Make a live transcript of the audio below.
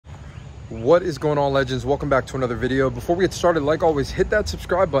What is going on, legends? Welcome back to another video. Before we get started, like always, hit that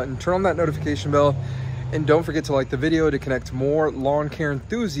subscribe button, turn on that notification bell, and don't forget to like the video to connect more lawn care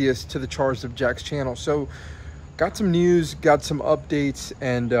enthusiasts to the Charged Up Jax channel. So got some news, got some updates,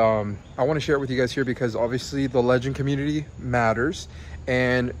 and I want to share it with you guys here because obviously the legend community matters,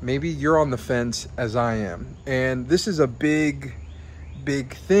 and maybe you're on the fence as I am. And this is a big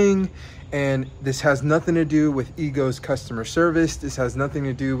thing, and this has nothing to do with Ego's customer service. This has nothing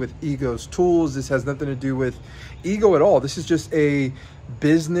to do with Ego's tools. This has nothing to do with Ego at all. This is just a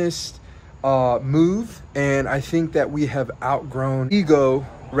business move, and I think that we have outgrown Ego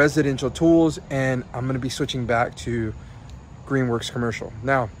residential tools, and I'm going to be switching back to Greenworks Commercial.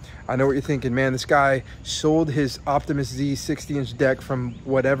 Now, I know what you're thinking, man, this guy sold his Optimus Z 60-inch deck from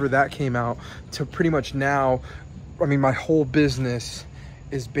whatever that came out to pretty much now, I mean, my whole business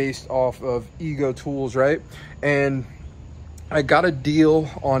is based off of Ego tools, right? And I got a deal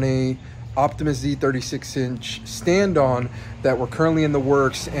on a Optimus Z 36-inch stand-on that we're currently in the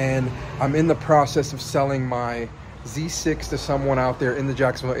works, and I'm in the process of selling my Z6 to someone out there in the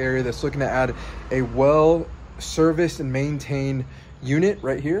Jacksonville area that's looking to add a well-serviced and maintained unit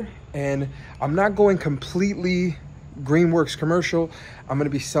right here. And I'm not going completely Greenworks Commercial. I'm going to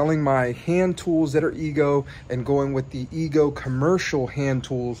be selling my hand tools that are Ego and going with the Ego commercial hand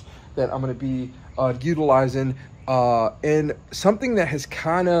tools that I'm going to be utilizing. And something that has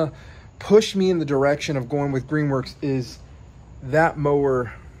kind of pushed me in the direction of going with Greenworks is that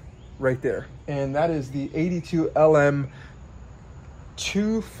mower right there. And that is the 82 LM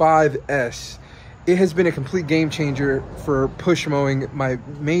 25S. It has been a complete game changer for push mowing my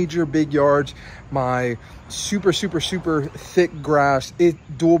major big yards, my super thick grass. It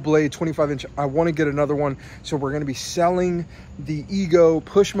dual blade 25-inch. I want to get another one, so we're going to be selling the Ego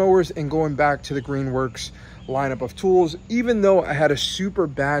push mowers and going back to the Greenworks lineup of tools, even though I had a super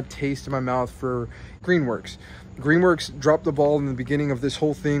bad taste in my mouth for Greenworks. Greenworks dropped the ball in the beginning of this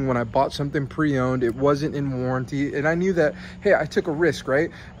whole thing when I bought something pre-owned. It wasn't in warranty, and I knew that, hey, I took a risk,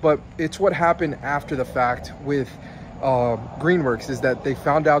 right? But it's what happened after the fact with Greenworks is that they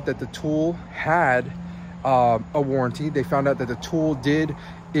found out that the tool had a warranty. They found out that the tool did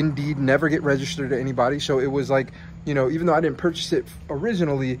indeed never get registered to anybody. So it was like, you know, even though I didn't purchase it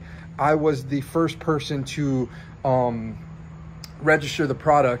originally, I was the first person to register the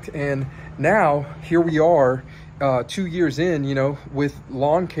product. And now here we are, 2 years in, you know, with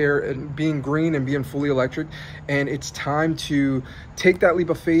lawn care and being green and being fully electric, and it's time to take that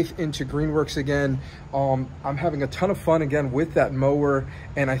leap of faith into Greenworks again. I'm having a ton of fun again with that mower,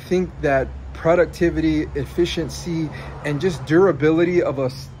 and I think that productivity, efficiency, and just durability of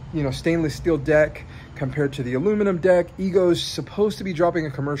a, you know, stainless steel deck compared to the aluminum deck. Ego's supposed to be dropping a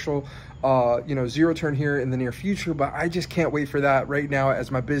commercial you know, zero turn here in the near future, but I just can't wait for that right now as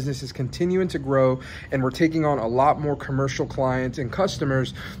my business is continuing to grow and we're taking on a lot more commercial clients and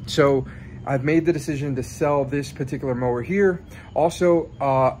customers. So I've made the decision to sell this particular mower here. Also,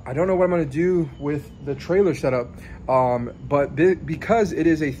 I don't know what I'm going to do with the trailer setup, but because it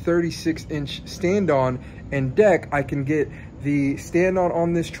is a 36-inch stand-on and deck, I can get the stand-on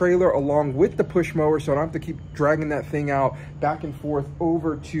on this trailer along with the push mower, so I don't have to keep dragging that thing out back and forth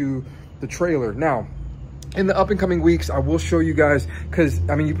over to the trailer. Now, in the up and coming weeks, I will show you guys, because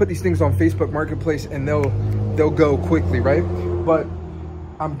I mean, you put these things on Facebook Marketplace and they'll go quickly, right? But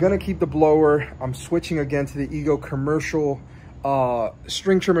I'm gonna keep the blower. I'm switching again to the Ego commercial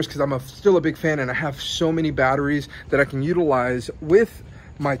string trimmers because I'm still a big fan, and I have so many batteries that I can utilize with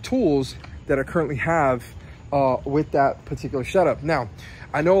my tools that I currently have with that particular setup. Now,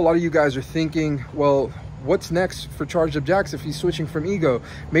 I know a lot of you guys are thinking, well, what's next for Charged Up Jax if he's switching from Ego?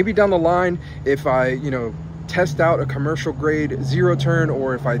 Maybe down the line, if I, you know, test out a commercial grade zero turn,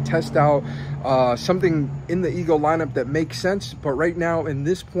 or if I test out something in the Ego lineup that makes sense. But right now, in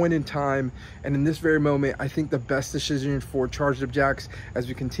this point in time and in this very moment, I think the best decision for Charged Up Jax as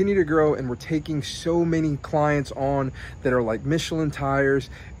we continue to grow, and we're taking so many clients on that are like Michelin tires,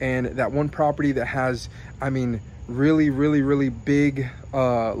 and that one property that has, I mean, really big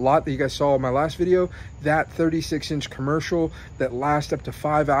lot that you guys saw in my last video, that 36-inch commercial that lasts up to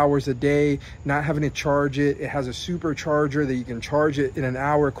 5 hours a day, not having to charge it. It has a supercharger that you can charge it in an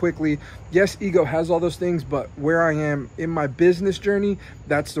hour quickly. Yes, Ego has all those things, but where I am in my business journey,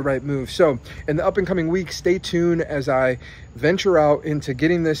 that's the right move. So in the up and coming weeks, stay tuned as I venture out into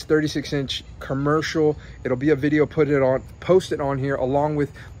getting this 36-inch commercial. It'll be a video posted on here along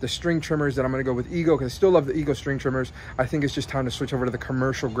with the string trimmers that I'm going to go with Ego, because I still love the Ego string trimmers. I think it's just time to switch over to the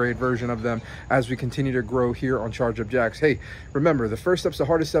commercial grade version of them as we continue to grow here on Charged Up Jax. Hey, remember, the first step's the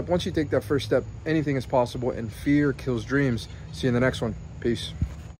hardest step. Once you take that first step, anything is possible, and fear kills dreams. See you in the next one. Peace.